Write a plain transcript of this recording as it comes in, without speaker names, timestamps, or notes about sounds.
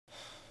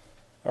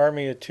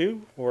Army of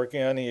Two,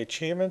 working on the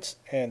achievements,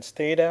 and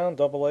Stay Down,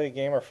 AA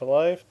Gamer for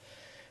Life.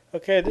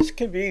 Okay, this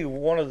can be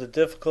one of the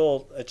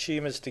difficult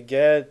achievements to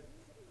get.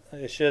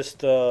 It's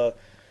just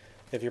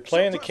if you're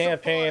playing the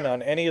campaign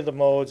on any of the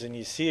modes and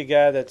you see a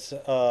guy that's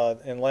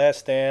in Last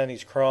Stand,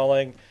 he's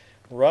crawling,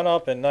 run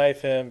up and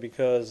knife him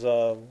because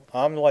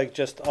I'm like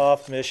just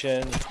off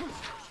mission,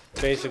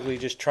 basically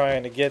just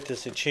trying to get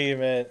this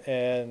achievement,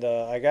 and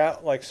I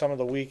got like some of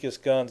the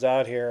weakest guns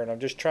out here, and I'm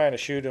just trying to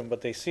shoot them,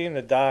 but they seem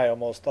to die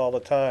almost all the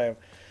time.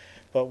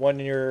 But when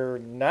you're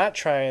not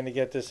trying to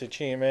get this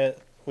achievement,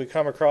 we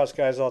come across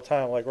guys all the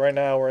time. Like right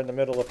now, we're in the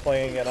middle of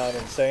playing it on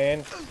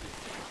Insane,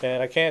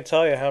 and I can't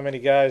tell you how many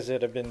guys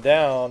that have been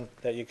down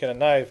that you can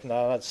knife.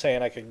 Now, I'm not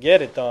saying I could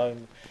get it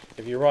done.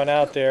 If you run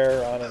out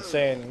there on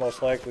Insane,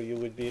 most likely you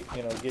would be,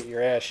 get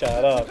your ass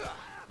shot up.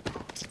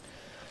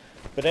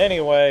 But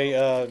anyway,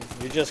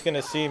 you're just going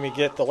to see me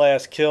get the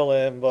last kill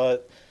in,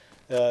 but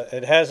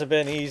it hasn't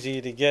been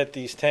easy to get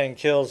these 10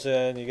 kills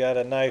in. You got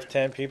to knife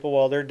 10 people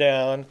while they're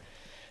down.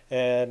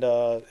 And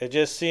it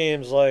just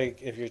seems like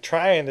if you're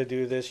trying to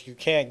do this, you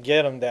can't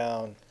get them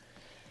down.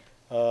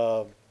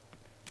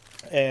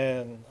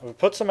 And we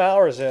put some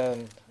hours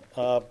in,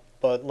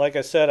 but like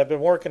I said, I've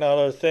been working on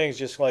other things,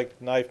 just like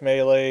knife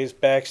melees,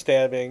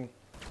 backstabbing,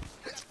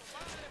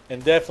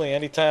 and definitely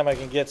anytime I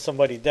can get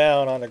somebody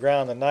down on the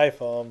ground to knife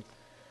them,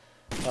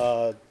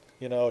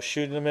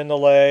 shooting them in the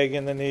leg,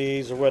 in the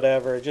knees, or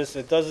whatever. It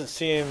doesn't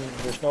seem,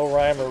 there's no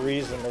rhyme or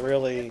reason to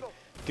really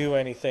do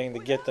anything to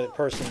get the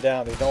person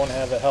down. They don't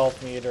have a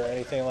health meter or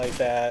anything like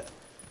that.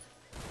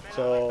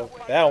 So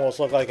that almost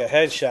looked like a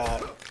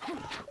headshot.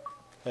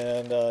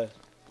 And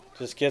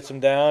just gets them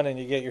down and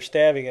you get your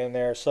stabbing in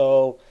there.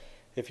 So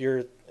if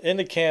you're in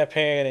the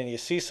campaign and you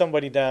see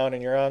somebody down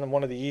and you're on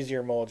one of the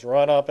easier modes,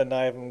 run up and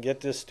knife them, get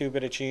this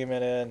stupid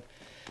achievement in.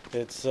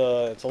 It's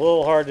a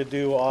little hard to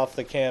do off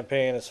the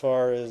campaign as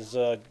far as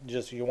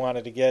just you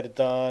wanted to get it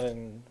done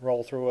and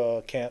roll through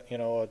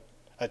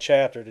a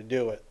chapter to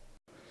do it.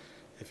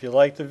 If you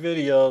like the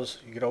videos,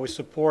 you can always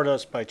support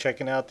us by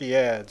checking out the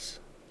ads.